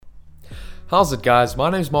How's it, guys? My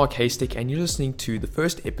name is Mark Haystick, and you're listening to the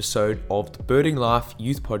first episode of the Birding Life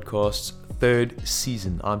Youth Podcast's third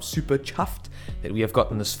season. I'm super chuffed that we have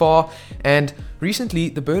gotten this far, and recently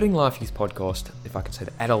the Birding Life Youth Podcast, if I can say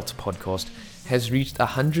the adult podcast, has reached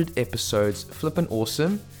 100 episodes. Flippin'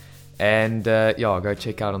 awesome. And go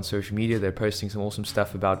check out on social media. They're posting some awesome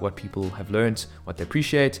stuff about what people have learned, what they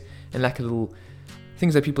appreciate, and like a little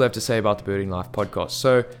things that people have to say about the Birding Life podcast.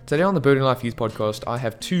 So today on the Birding Life Youth Podcast, I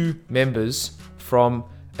have two members from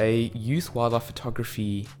a youth wildlife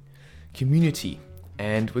photography community,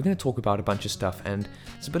 and we're going to talk about a bunch of stuff. And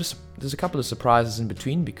there's a couple of surprises in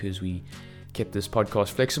between because we kept this podcast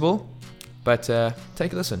flexible. But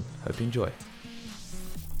take a listen. Hope you enjoy.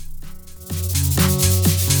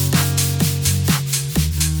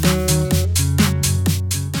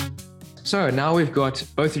 So now we've got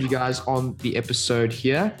both of you guys on the episode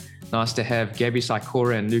here. Nice to have Gabby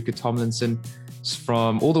Sikora and Luca Tomlinson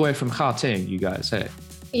from all the way from Gauteng, you guys, hey?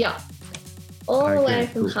 Yeah, all the way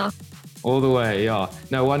from Gauteng. All the way, yeah.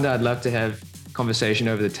 No wonder I'd love to have conversation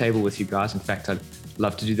over the table with you guys. In fact, I'd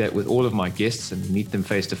love to do that with all of my guests and meet them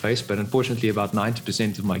face to face. But unfortunately, about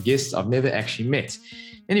 90% of my guests I've never actually met.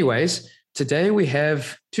 Anyways, today we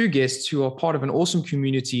have two guests who are part of an awesome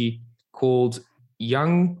community called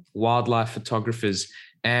Young Wildlife Photographers,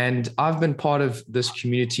 and I've been part of this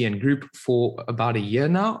community and group for about a year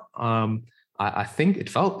now. I think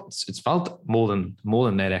it's felt more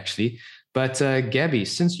than that actually. But Gabby,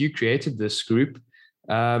 since you created this group,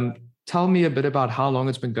 tell me a bit about how long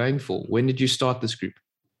it's been going for. When did you start this group?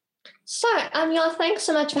 So, thanks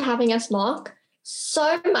so much for having us, Mark.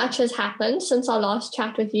 So much has happened since our last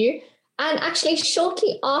chat with you, and actually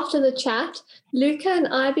shortly after the chat, Luca and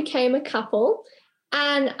I became a couple.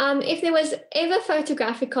 And if there was ever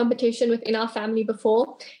photographic competition within our family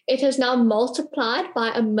before, it has now multiplied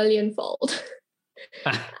by 1,000,000-fold.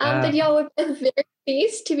 But we're very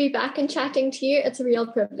pleased to be back and chatting to you. It's a real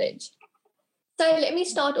privilege. So let me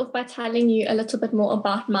start off by telling you a little bit more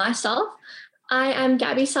about myself. I am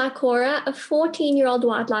Gabby Sikora, a 14-year-old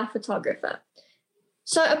wildlife photographer.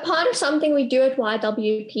 So a part of something we do at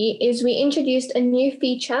YWP is we introduced a new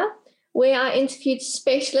feature where I interviewed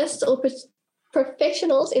specialists or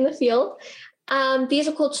professionals in the field. These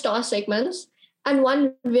are called star segments. And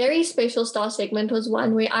one very special star segment was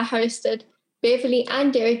one where I hosted Beverly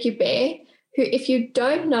and Derek Hubert, who, if you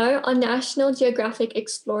don't know, are National Geographic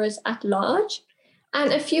Explorers at Large.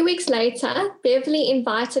 And a few weeks later, Beverly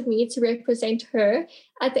invited me to represent her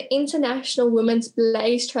at the International Women's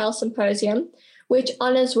Blaze Trail Symposium, which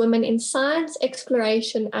honors women in science,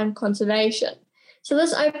 exploration, and conservation. So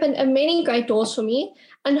this opened many great doors for me.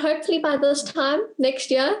 And hopefully by this time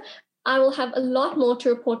next year, I will have a lot more to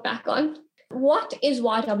report back on. What is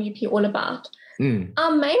YWP all about?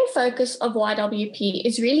 Our main focus of YWP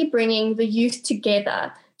is really bringing the youth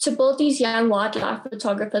together to build these young wildlife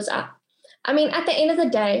photographers up. I mean, at the end of the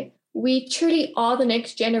day, we truly are the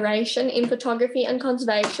next generation in photography and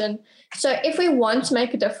conservation. So if we want to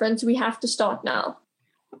make a difference, we have to start now.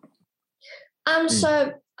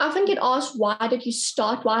 So I often get asked, why did you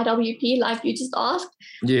start YWP, like you just asked?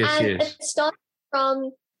 Yes. It started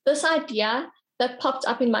from this idea that popped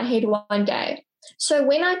up in my head one day. So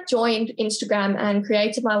when I joined Instagram and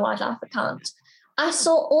created my wildlife account, I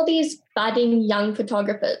saw all these budding young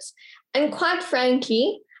photographers. And quite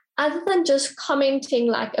frankly, other than just commenting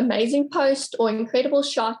like amazing post or incredible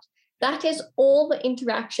shot, that is all the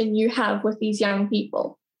interaction you have with these young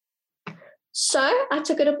people. So I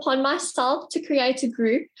took it upon myself to create a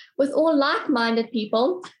group with all like-minded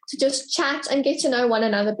people to just chat and get to know one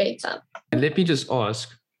another better. And let me just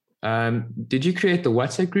ask, did you create the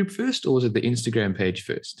WhatsApp group first, or was it the Instagram page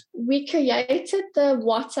first? We created the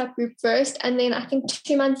WhatsApp group first, and then I think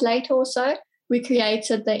 2 months later or so, we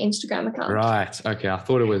created the Instagram account. Right. Okay. I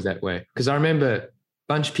thought it was that way. Because I remember a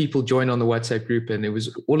bunch of people joined on the WhatsApp group, and it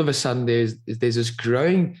was all of a sudden there's this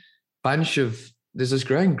growing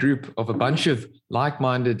group of a bunch of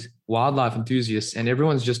like-minded wildlife enthusiasts, and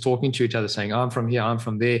everyone's just talking to each other saying, I'm from here, I'm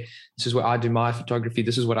from there. This is where I do my photography.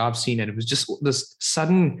 This is what I've seen. And it was just this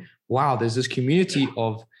sudden, wow, there's this community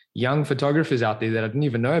of young photographers out there that I didn't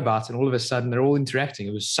even know about. And all of a sudden they're all interacting.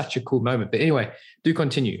 It was such a cool moment. But anyway, do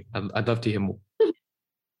continue. I'd love to hear more.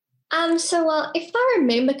 If I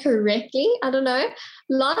remember correctly, I don't know,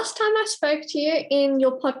 last time I spoke to you in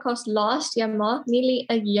your podcast last year, Mark, nearly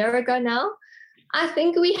a year ago now, I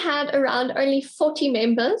think we had around only 40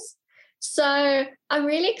 members. So I'm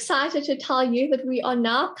really excited to tell you that we are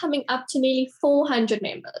now coming up to nearly 400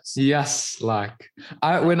 members. Yes,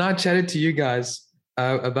 when I chatted to you guys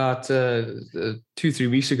about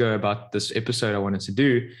 2-3 weeks ago about this episode I wanted to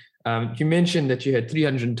do, You mentioned that you had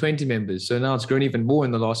 320 members, so now it's grown even more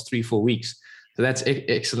in the last 3-4 weeks. So that's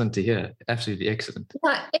excellent to hear. Absolutely excellent.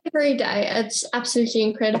 Every day, it's absolutely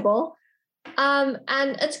incredible. And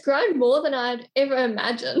it's grown more than I'd ever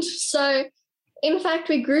imagined. So, in fact,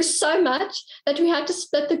 we grew so much that we had to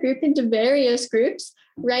split the group into various groups,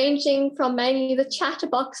 ranging from mainly the chatter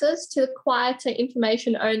boxes to the quieter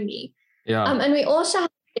information only. Yeah. And we also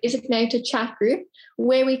have a designated chat group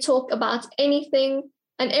where we talk about anything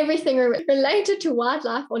and everything related to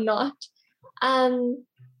wildlife or not. And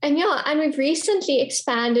we've recently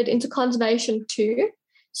expanded into conservation too.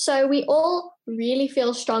 So we all really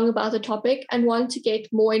feel strong about the topic and want to get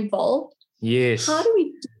more involved. Yes. How do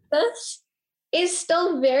we do this is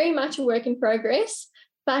still very much a work in progress,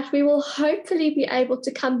 but we will hopefully be able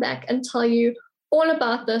to come back and tell you all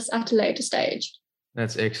about this at a later stage.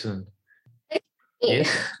 That's excellent.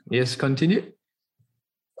 Yes, continue.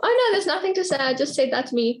 Oh, no, there's nothing to say. I just said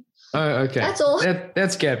that's me. Oh, okay. That's all.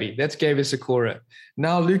 That's Gabby. That's Gabby Sikora.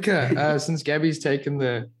 Now, Luca, since Gabby's taken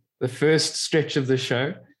the first stretch of the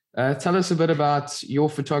show, tell us a bit about your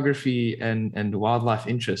photography and wildlife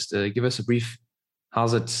interest. Give us a brief,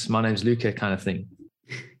 how's it, my name's Luca kind of thing.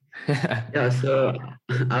 Yeah, so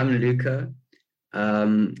I'm Luca.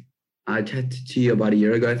 I chatted to you about a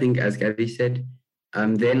year ago, I think, as Gabby said.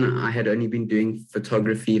 Then I had only been doing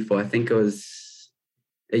photography for, I think it was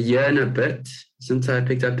a year and a bit since I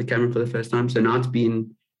picked up the camera for the first time. So now it's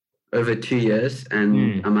been over 2 years,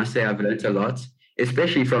 and I must say I've learned a lot,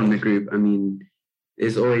 especially from the group. I mean,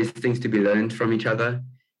 there's always things to be learned from each other.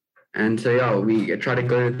 And so, yeah, we try to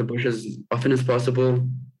go to the bush as often as possible.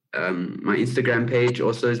 My Instagram page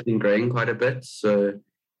also has been growing quite a bit. So,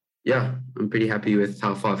 yeah, I'm pretty happy with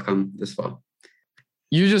how far I've come this far.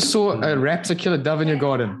 You just saw a raptor kill a dove in your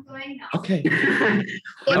garden. Okay.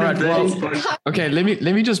 All right. Well, okay. Let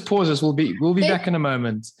me just pause this. We'll be back in a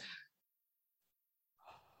moment.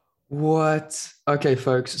 What? Okay,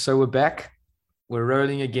 folks. So we're back. We're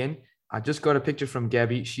rolling again. I just got a picture from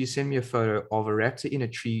Gabby. She sent me a photo of a raptor in a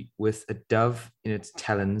tree with a dove in its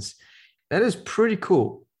talons. That is pretty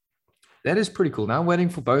cool. Now I'm waiting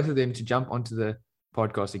for both of them to jump onto the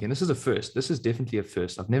podcast again. This is a first. This is definitely a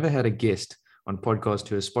first. I've never had a guest on podcast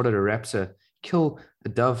who has spotted a raptor kill a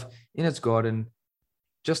dove in its garden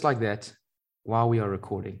just like that while we are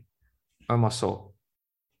recording. Oh, my soul.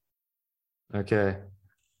 Okay.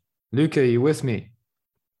 Luca, you with me?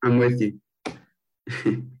 I'm with you.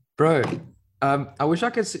 Bro, I wish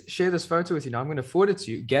I could share this photo with you. Now I'm going to forward it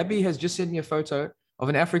to you. Gabby has just sent me a photo of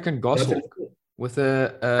an African goshawk with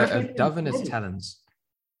a dove in its talons.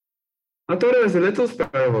 I thought it was a little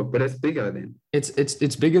sparrowhawk, but it's bigger then.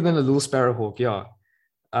 It's bigger than a little sparrowhawk, yeah.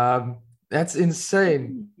 That's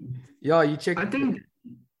insane. Yeah, you check. I think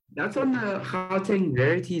that's on the Gauteng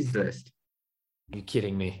rarities list. You're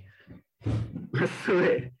kidding me. I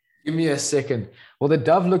swear. Give me a second. Well, the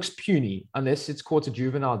dove looks puny unless it's caught a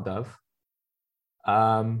juvenile dove.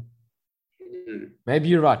 Maybe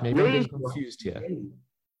you're right. Maybe I'm getting confused here.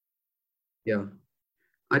 Yeah.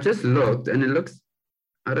 I just looked and it looks,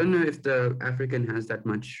 I don't know if the African has that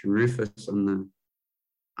much rufous on the,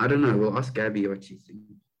 I don't know. We'll ask Gabby what she thinks.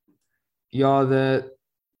 Yeah,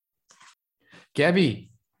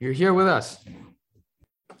 Gabby, you're here with us.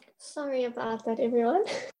 Sorry about that, everyone.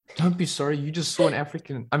 Don't be sorry. You just saw you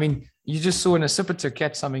just saw an accipiter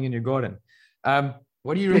catch something in your garden.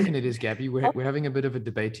 What do you reckon it is, Gabby? We're having a bit of a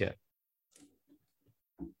debate here.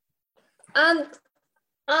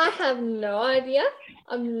 I have no idea.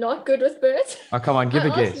 I'm not good with birds. Oh, come on, give a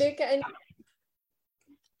guess. Luca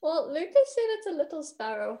said it's a little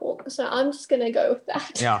sparrowhawk, so I'm just going to go with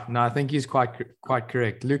that. Yeah, no, I think he's quite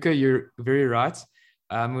correct. Luca, you're very right.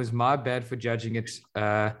 It was my bad for judging it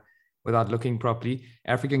without looking properly.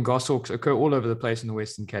 African goshawks occur all over the place in the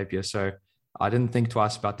Western Cape here, so I didn't think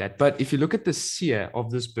twice about that. But if you look at the cere of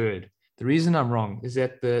this bird, the reason I'm wrong is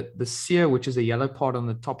that the cere, which is a yellow part on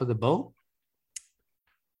the top of the bill,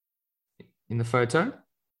 in the photo,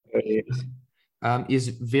 is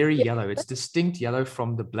very yellow. It's distinct yellow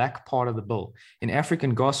from the black part of the bill. In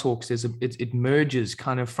African goshawks, it merges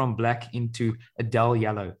kind of from black into a dull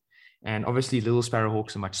yellow. And obviously little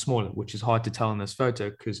sparrowhawks are much smaller, which is hard to tell in this photo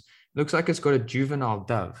because it looks like it's got a juvenile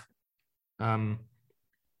dove.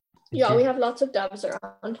 We have lots of doves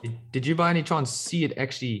around. Did you by any chance see it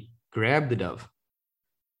actually grab the dove?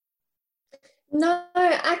 No,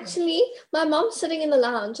 actually, my mom's sitting in the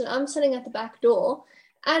lounge and I'm sitting at the back door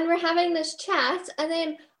and we're having this chat and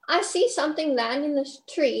then I see something land in this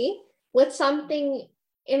tree with something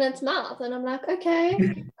in its mouth and I'm like, okay.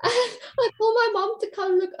 I call my mom to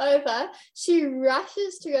come look over. She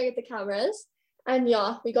rushes to go get the cameras And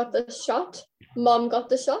yeah, we got the shot. Mom got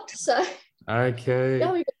the shot. So Okay.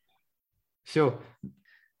 yeah, we got Sure.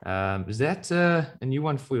 Is that a new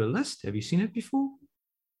one for your list? Have you seen it before?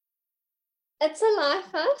 it's a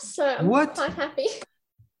lifer, so I'm What? quite happy.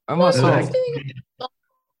 Oh my I'm soul. just doing it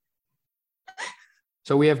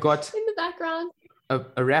So we have got in the background. a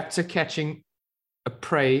raptor catching a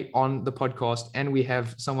prey on the podcast, and we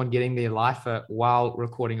have someone getting their lifer while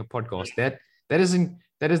recording a podcast. That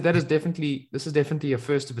is definitely, this is definitely a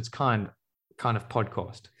first of its kind of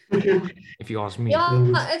podcast, if you ask me.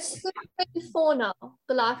 Yeah, it's 24 now,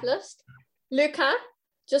 the life list. Luca,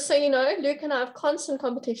 just so you know, Luca and I have constant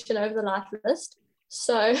competition over the life list.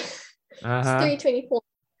 So it's Uh-huh. 324.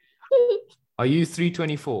 Are you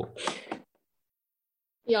 324?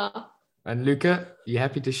 Yeah. And Luca, you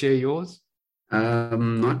happy to share yours?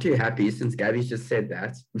 Not too happy since Gabby's just said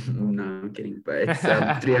that. No, I'm kidding, but it's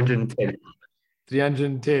 310.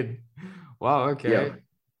 310. Wow, okay.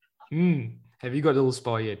 Yeah. Have you got a little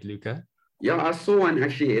spar yet, Luca? Yeah, I saw one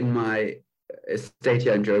actually in my estate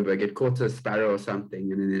here in Joburg. It caught a sparrow or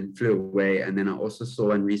something and then flew away. And then I also saw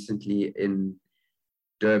one recently in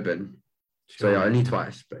Durban. So yeah, only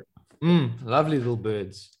twice. But lovely little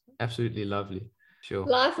birds. Absolutely lovely. Sure.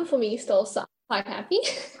 Lifer for me still, so I'm quite happy.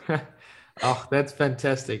 Oh, that's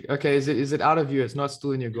fantastic. Okay, is it out of you? It's not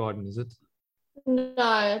still in your garden, is it?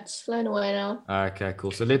 No, it's flown away now. Okay,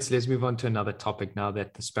 cool. So let's move on to another topic now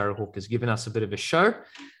that the sparrowhawk has given us a bit of a show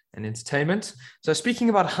and entertainment. So speaking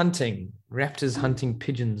about hunting, raptors hunting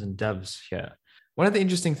pigeons and doves here. One of the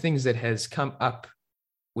interesting things that has come up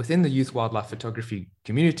within the youth wildlife photography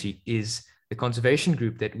community is the conservation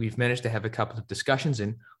group that we've managed to have a couple of discussions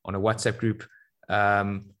in on a WhatsApp group,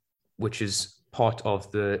 which is part of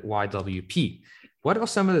the YWP. What are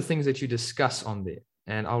some of the things that you discuss on there?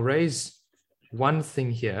 And I'll raise one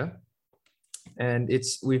thing here, and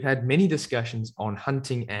we've had many discussions on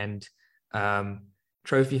hunting and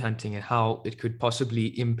trophy hunting and how it could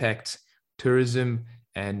possibly impact tourism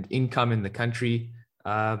and income in the country.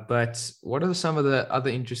 But what are some of the other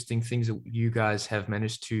interesting things that you guys have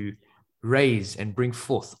managed to raise and bring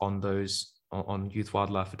forth on those on Youth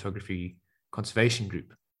Wildlife Photography Conservation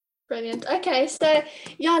Group? Brilliant. Okay, so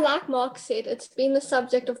yeah, like Mark said, it's been the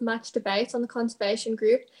subject of much debate on the conservation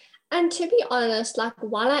group. And to be honest, like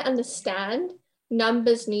while I understand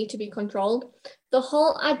numbers need to be controlled, the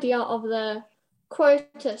whole idea of the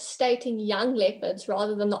quota stating young leopards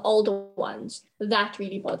rather than the older ones, that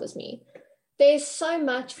really bothers me. There's so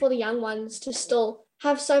much for the young ones to still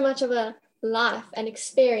have so much of a life and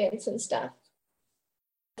experience and stuff.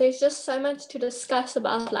 There's just so much to discuss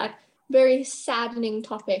about, like, very saddening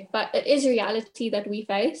topic, but it is reality that we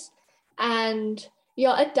face. And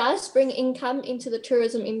yeah, it does bring income into the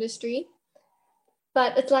tourism industry,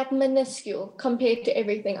 but it's like minuscule compared to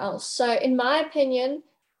everything else. So in my opinion,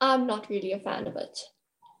 I'm not really a fan of it.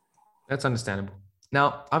 That's understandable.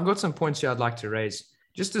 Now, I've got some points here I'd like to raise.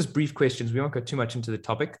 Just as brief questions, we won't go too much into the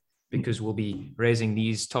topic because we'll be raising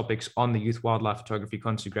these topics on the Youth Wildlife Photography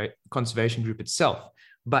Conservation Group itself.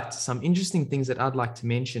 But some interesting things that I'd like to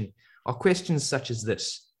mention are questions such as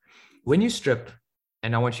this. When you strip,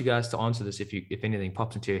 and I want you guys to answer this if anything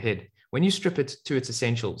pops into your head, when you strip it to its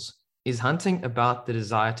essentials, is hunting about the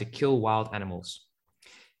desire to kill wild animals?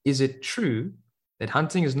 Is it true that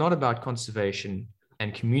hunting is not about conservation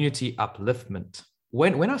and community upliftment?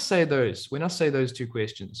 When I say those two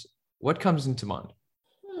questions, what comes into mind?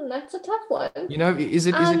 That's a tough one. You know, is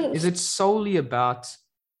it solely about,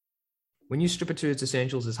 when you strip it to its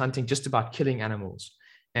essentials, is hunting just about killing animals?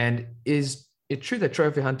 And is it true that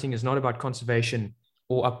trophy hunting is not about conservation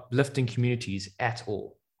or uplifting communities at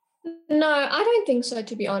all? No, I don't think so,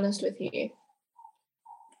 to be honest with you.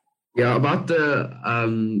 Yeah, about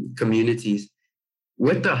the communities,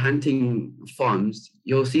 with the hunting farms,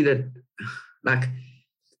 you'll see that like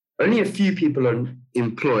only a few people are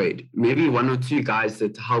employed, maybe one or two guys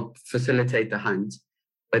that help facilitate the hunt,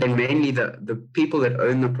 but then mainly the people that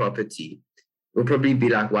own the property will probably be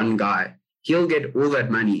like one guy. He'll get all that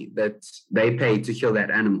money that they pay to kill that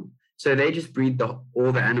animal. So they just breed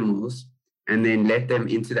all the animals and then let them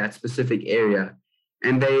into that specific area.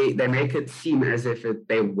 And they make it seem as if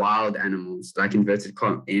they're wild animals, like in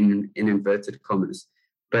inverted commas,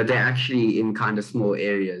 but they're actually in kind of small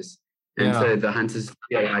areas. And so the hunters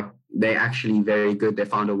feel like they're actually very good. They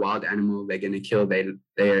found a wild animal they're going to kill.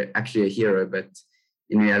 They're actually a hero, but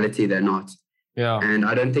in reality, they're not. Yeah. And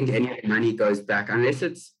I don't think any of the money goes back unless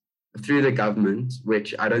it's through the government,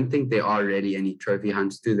 which I don't think there are really any trophy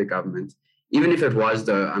hunts through the government. Even if it was,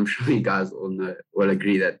 though, I'm sure you guys all will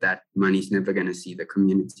agree that money's never going to see the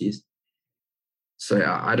communities. So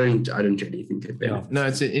I don't really think it benefits. No,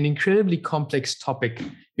 it's an incredibly complex topic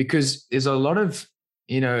because there's a lot of,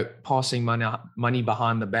 passing money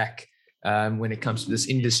behind the back when it comes to this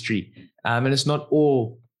industry. And it's not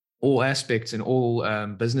all aspects and all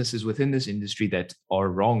businesses within this industry that are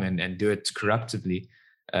wrong and do it corruptly.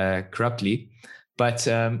 But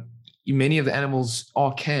many of the animals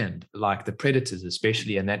are canned, like the predators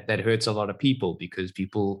especially, and that hurts a lot of people because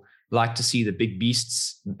people like to see the big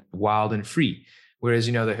beasts wild and free. Whereas,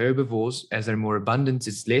 the herbivores, as they're more abundant,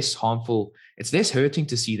 it's less harmful. It's less hurting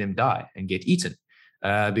to see them die and get eaten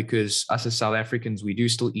because us as South Africans, we do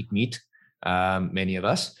still eat meat, many of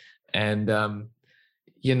us. And,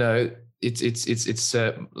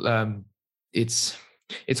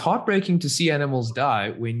 it's heartbreaking to see animals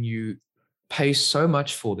die when you pay so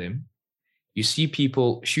much for them. You see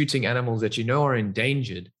people shooting animals that are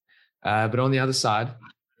endangered. But on the other side,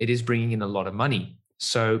 it is bringing in a lot of money.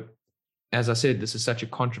 So, as I said, this is such a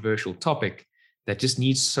controversial topic that just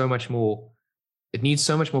needs so much more. It needs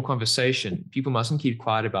so much more conversation. People mustn't keep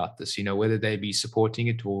quiet about this, whether they be supporting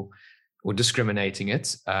it or discriminating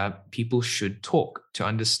it. People should talk to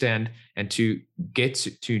understand and to get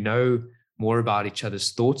to know more about each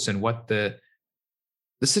other's thoughts and what the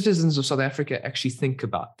citizens of South Africa actually think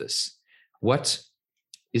about this. What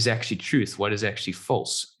is actually truth? What is actually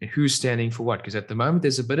false? And who's standing for what? Because at the moment,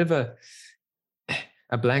 there's a bit of a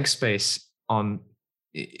blank space on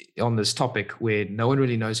this topic where no one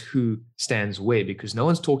really knows who stands where because no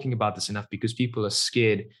one's talking about this enough because people are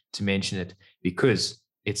scared to mention it because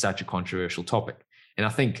it's such a controversial topic. And I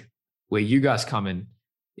think where you guys come in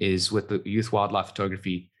is with the Youth Wildlife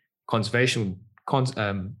Photography Conservation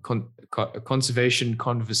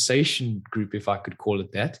Conversation Group, if I could call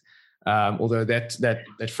it that. Although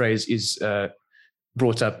that phrase is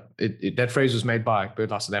brought up, that phrase was made by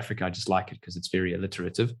BirdLife South Africa. I just like it because it's very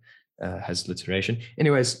alliterative, has alliteration.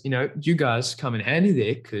 Anyways, you guys come in handy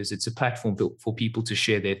there because it's a platform for people to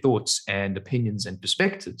share their thoughts and opinions and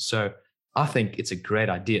perspectives. So I think it's a great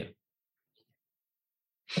idea.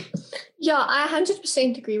 Yeah, I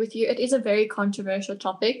 100% agree with you. It is a very controversial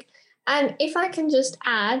topic. And if I can just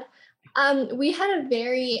add, we had a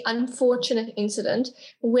very unfortunate incident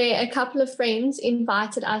where a couple of friends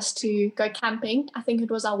invited us to go camping. I think it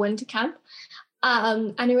was our winter camp.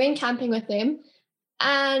 And we went camping with them.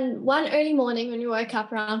 And one early morning when we woke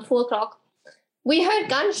up around 4:00, we heard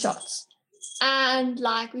gunshots. And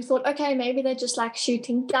we thought, okay, maybe they're just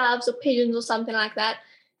shooting doves or pigeons or something like that.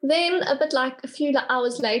 Then a few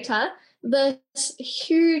hours later, this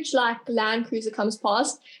huge Land Cruiser comes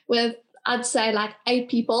past with, I'd say 8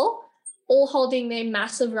 people, all holding their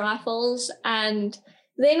massive rifles. And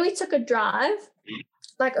then we took a drive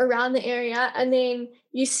around the area, and then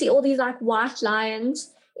you see all these white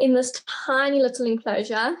lions in this tiny little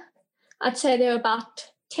enclosure. I'd say there were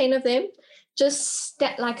about 10 of them just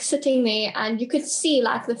sitting there, and you could see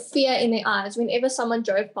the fear in their eyes whenever someone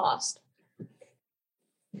drove past.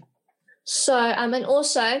 So and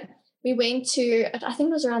also we went to, I think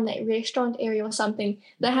it was around that restaurant area or something.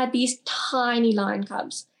 They had these tiny lion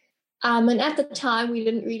cubs. And at the time, we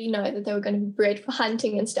didn't really know that they were going to be bred for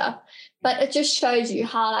hunting and stuff. But it just shows you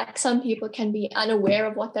how some people can be unaware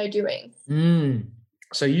of what they're doing.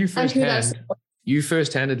 So you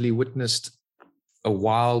first-handedly witnessed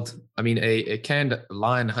a canned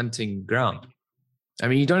lion hunting ground. I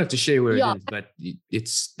mean, you don't have to share where it is, but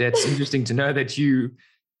that's interesting to know that you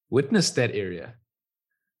witnessed that area.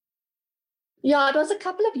 Yeah, it was a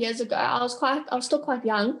couple of years ago. I was still quite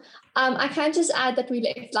young. I can just add that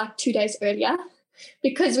we left 2 days earlier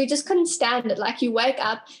because we just couldn't stand it. You wake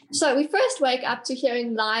up. So we first wake up to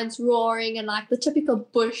hearing lions roaring and the typical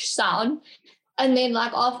bush sound. And then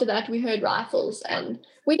after that, we heard rifles and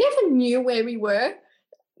we never knew where we were.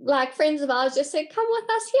 Friends of ours just said, come with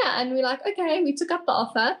us here. And we're okay, we took up the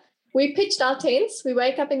offer. We pitched our tents. We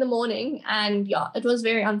wake up in the morning and it was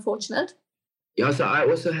very unfortunate. Yeah, so I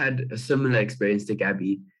also had a similar experience to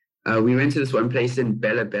Gabby. We went to this one place in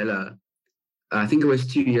Bella Bella. I think it was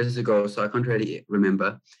 2 years ago, so I can't really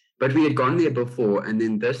remember. But we had gone there before, and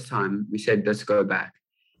then this time we said, let's go back.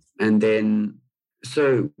 And then,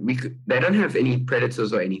 so they don't have any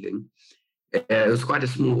predators or anything. It was quite a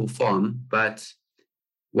small farm, but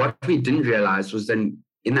what we didn't realize was then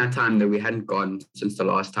in that time that we hadn't gone since the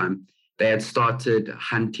last time, they had started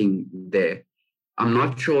hunting there. I'm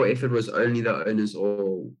not sure if it was only the owners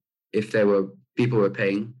or if people were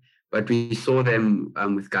paying, but we saw them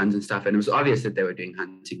with guns and stuff, and it was obvious that they were doing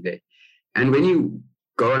hunting there. And when you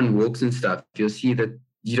go on walks and stuff, you'll see that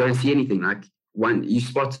you don't see anything. You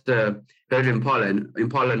spot the herd of impala, and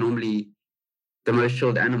impala normally the most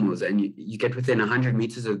chilled animals, and you get within 100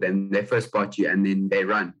 meters of them, they first spot you and then they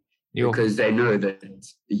run. Because they know that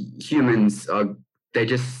humans they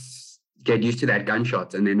just get used to that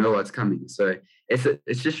gunshot and they know what's coming. So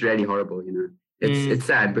it's just really horrible, you know. It's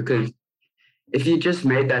sad because if you just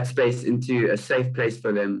made that space into a safe place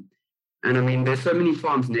for them, and I mean, there's so many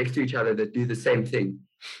farms next to each other that do the same thing.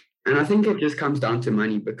 And I think it just comes down to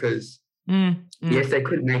money because yes, they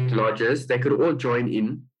could make lodges, they could all join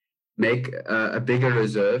in, make a bigger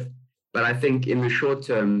reserve. But I think in the short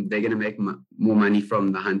term, they're going to make more money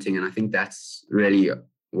from the hunting. And I think that's really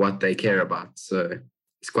what they care about. So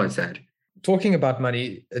it's quite sad. Talking about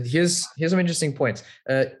money, here's some interesting points.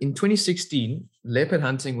 In 2016, leopard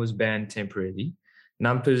hunting was banned temporarily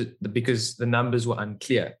because the numbers were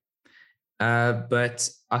unclear. But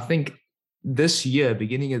I think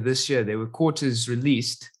beginning of this year, there were quotas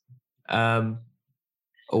released by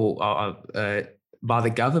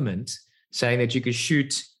the government saying that you could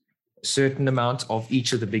shoot certain amount of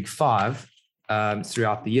each of the big five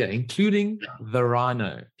throughout the year, including the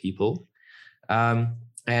rhino, people.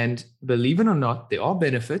 And believe it or not, there are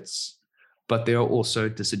benefits, but there are also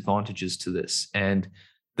disadvantages to this. And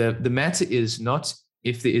the matter is not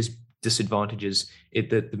if there is disadvantages.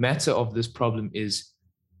 The matter of this problem is,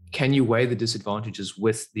 can you weigh the disadvantages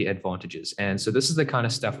with the advantages? And so this is the kind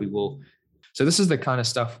of stuff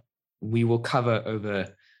we will cover over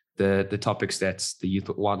the topics that the Youth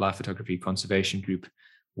Wildlife Photography Conservation Group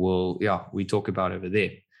we talk about over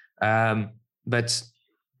there. But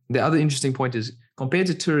the other interesting point is, compared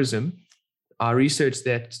to tourism, our research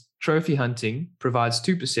that trophy hunting provides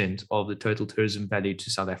 2% of the total tourism value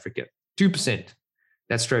to South Africa. 2%.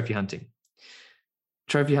 That's trophy hunting.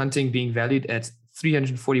 Trophy hunting being valued at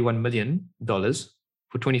 $341 million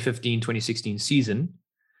for 2015-2016 season.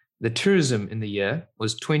 The tourism in the year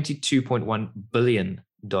was $22.1 billion.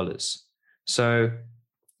 So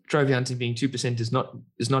trophy hunting being 2%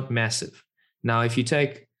 is not massive. Now, if you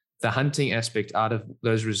take the hunting aspect out of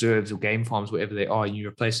those reserves or game farms, wherever they are, and you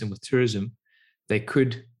replace them with tourism, they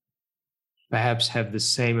could perhaps have the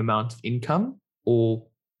same amount of income, or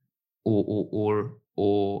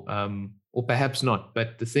perhaps not.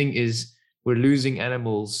 But the thing is, we're losing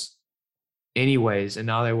animals anyways, and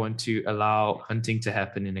now they want to allow hunting to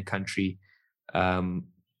happen in a country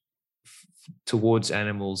towards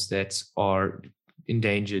animals that are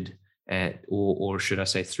endangered or should I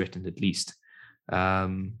say threatened at least.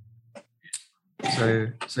 Do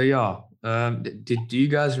you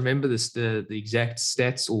guys remember the exact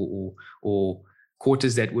stats or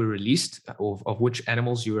quotas that were released of which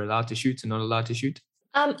animals you were allowed to shoot and not allowed to shoot?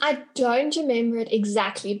 I don't remember it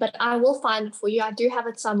exactly, but I will find it for you. I do have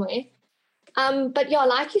it somewhere. But yeah,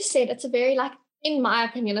 like you said, it's a very, in my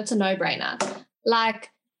opinion, it's a no-brainer. Like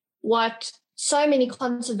what so many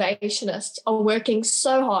conservationists are working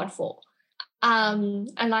so hard for.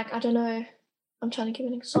 And I don't know, I'm trying to give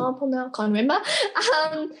an example now, can't remember.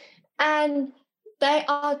 And they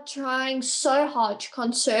are trying so hard to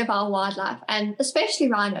conserve our wildlife, and especially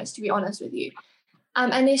rhinos, to be honest with you.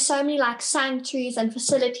 And there's so many sanctuaries and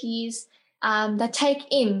facilities that take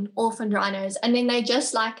in orphaned rhinos, and then they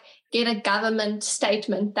just get a government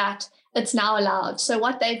statement that it's now allowed. So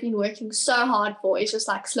what they've been working so hard for is just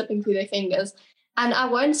slipping through their fingers. And I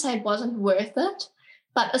won't say it wasn't worth it,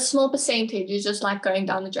 but a small percentage is just going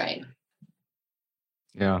down the drain.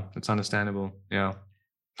 Yeah, that's understandable. Yeah.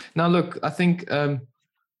 Now, look, I think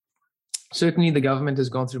certainly the government has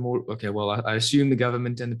gone through more. Okay, well, I assume the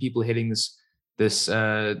government and the people heading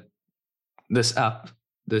whatever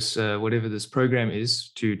this program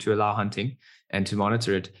is to allow hunting and to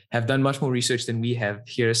monitor it, have done much more research than we have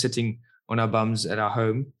here, sitting on our bums at our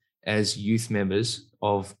home as youth members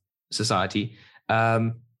of society,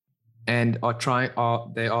 and they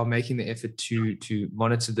are making the effort to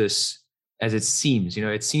monitor this. As it seems,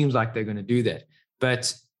 it seems like they're going to do that.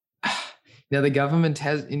 But now the government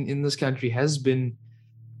has in this country has been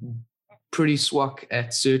pretty swak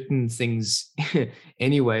at certain things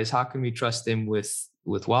anyways. How can we trust them with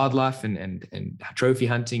wildlife and trophy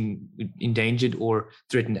hunting endangered or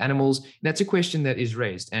threatened animals? And that's a question that is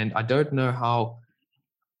raised. And I don't know how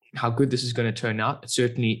good this is going to turn out. It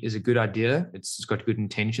certainly is a good idea. It's got good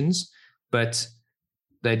intentions, but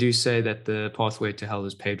they do say that the pathway to hell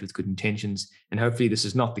is paved with good intentions, and hopefully this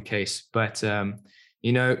is not the case. But,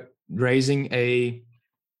 raising a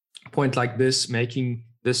point like this, making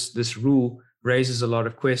this rule raises a lot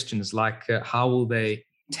of questions, how will they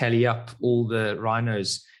tally up all the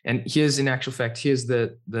rhinos? And here's the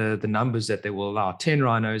numbers that they will allow: 10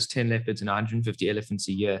 rhinos, 10 leopards, and 150 elephants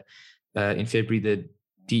a year. In February,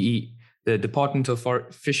 the Department of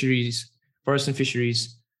Forest and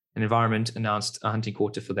Fisheries and Environment announced a hunting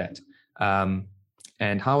quota for that.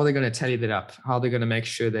 And how are they going to tally that up? How are they going to make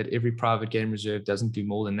sure that every private game reserve doesn't do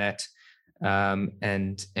more than that?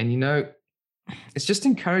 And it's just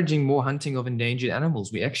encouraging more hunting of endangered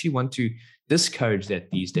animals. We actually want to discourage that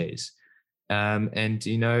these days.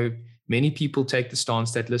 Many people take the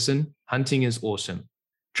stance that, listen, hunting is awesome.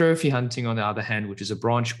 Trophy hunting, on the other hand, which is a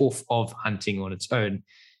branch off of hunting on its own,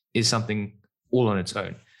 is something all on its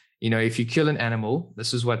own. If you kill an animal,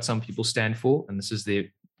 this is what some people stand for, and this is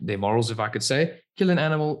their morals, if I could say. Kill an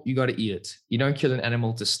animal, you got to eat it. You don't kill an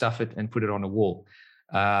animal to stuff it and put it on a wall.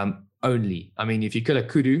 Only. I mean, if you kill a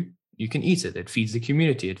kudu, you can eat it. It feeds the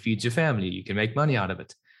community. It feeds your family. You can make money out of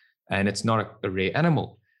it. And it's not a rare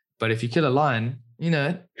animal. But if you kill a lion,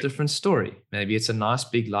 different story. Maybe it's a nice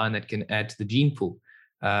big lion that can add to the gene pool.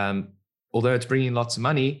 Although it's bringing lots of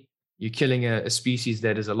money, you're killing a species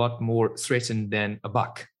that is a lot more threatened than a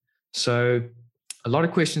buck. So a lot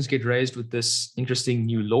of questions get raised with this interesting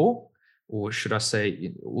new law, or should I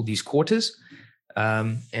say all these quotas,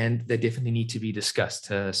 and they definitely need to be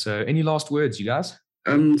discussed. So any last words, you guys?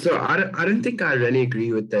 So I don't think I really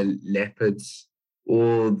agree with the leopards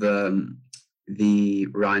or the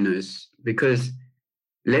rhinos, because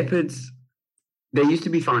leopards, they used to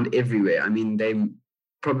be found everywhere. I mean, they're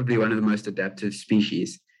probably one of the most adaptive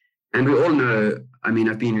species. And we all know, I mean,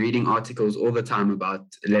 I've been reading articles all the time about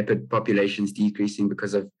leopard populations decreasing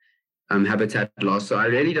because of habitat loss. So I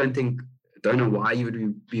really don't know why you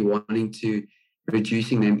would be wanting to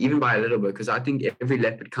reducing them even by a little bit, because I think every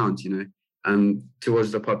leopard counts,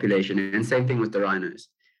 towards the population. And same thing with the rhinos.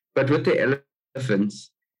 But with the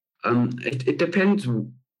elephants, it depends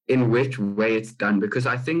in which way it's done, because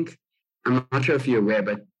I'm not sure if you're aware,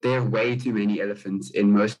 but there are way too many elephants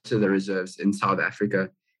in most of the reserves in South Africa.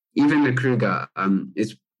 Even the Kruger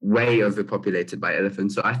is way overpopulated by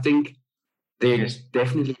elephants. So I think there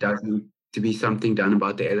definitely does need to be something done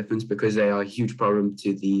about the elephants, because they are a huge problem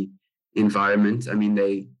to the environment. I mean,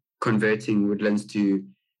 they converting woodlands to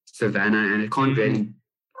savanna, and it can't really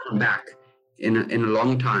come back in a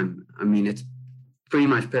long time. I mean, it's pretty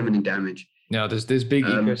much permanent damage. No, there's big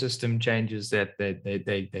ecosystem changes that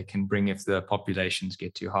they can bring if the populations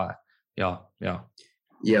get too high. Yeah.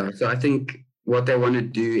 So I think what they want to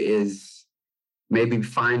do is maybe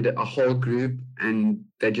find a whole group, and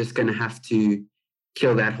they're just going to have to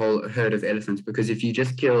kill that whole herd of elephants, because if you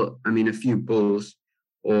just kill, a few bulls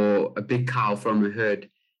or a big cow from a herd,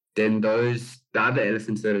 then the other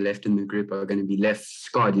elephants that are left in the group are going to be left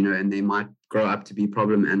scarred, and they might grow up to be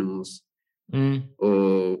problem animals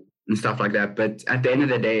and stuff like that. But at the end of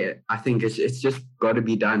the day, I think it's just got to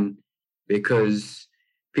be done, because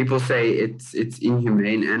people say it's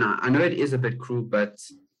inhumane, and I know it is a bit cruel, but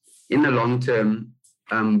in the long term,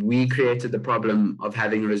 we created the problem of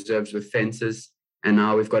having reserves with fences, and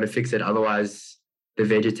now we've got to fix it. Otherwise, the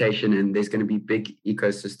vegetation, and there's going to be big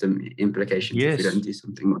ecosystem implications if we don't do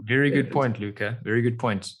something. Very good point, Luca. Very good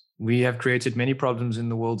point. We have created many problems in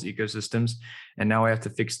the world's ecosystems, and now we have to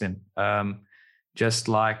fix them. Just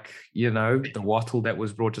like, the wattle that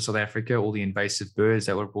was brought to South Africa, all the invasive birds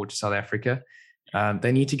that were brought to South Africa,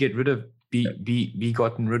 they need to get rid of, be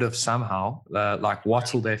gotten rid of somehow. Like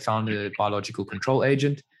wattle, they found a biological control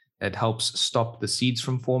agent that helps stop the seeds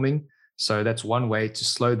from forming. So that's one way to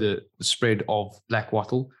slow the spread of black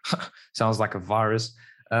wattle. Sounds like a virus.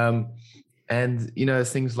 And,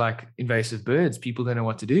 things like invasive birds, people don't know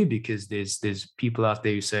what to do, because there's people out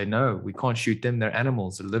there who say, no, we can't shoot them. They're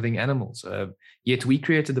animals, they're living animals. Yet we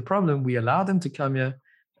created the problem. We allowed them to come here.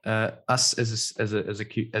 Us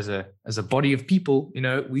as a body of people,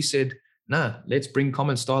 we said, no, let's bring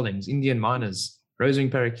common starlings, Indian miners,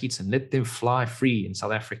 rose-winged parakeets, and let them fly free in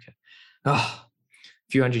South Africa. A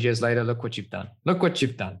few hundred years later, look what you've done.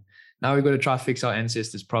 Now we've got to try to fix our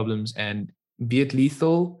ancestors' problems, and be it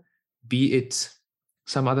lethal, be it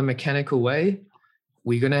some other mechanical way,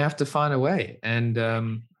 we're going to have to find a way. And,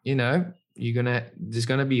 there's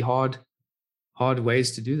going to be hard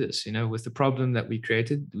ways to do this, with the problem that we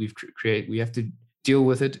created, we have to deal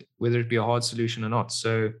with it, whether it be a hard solution or not.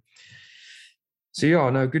 So yeah,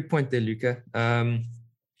 no, good point there, Luca.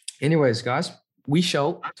 Anyways, guys, we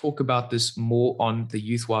shall talk about this more on the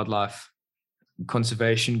Youth Wildlife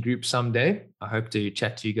Conservation Group someday. I hope to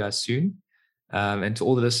chat to you guys soon. And to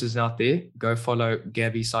all the listeners out there, go follow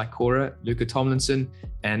Gabby Sikora, Luca Tomlinson,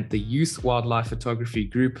 and the Youth Wildlife Photography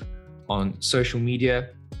Group on social media,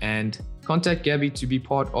 and contact Gabby to be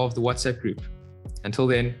part of the WhatsApp group. Until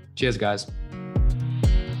then, cheers, guys.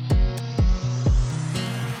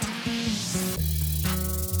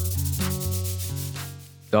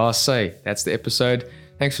 That's the episode.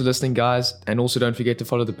 Thanks for listening, guys. And also don't forget to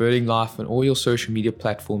follow The Birding Life on all your social media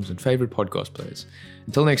platforms and favorite podcast players.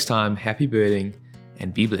 Until next time, happy birding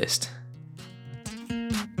and be blessed.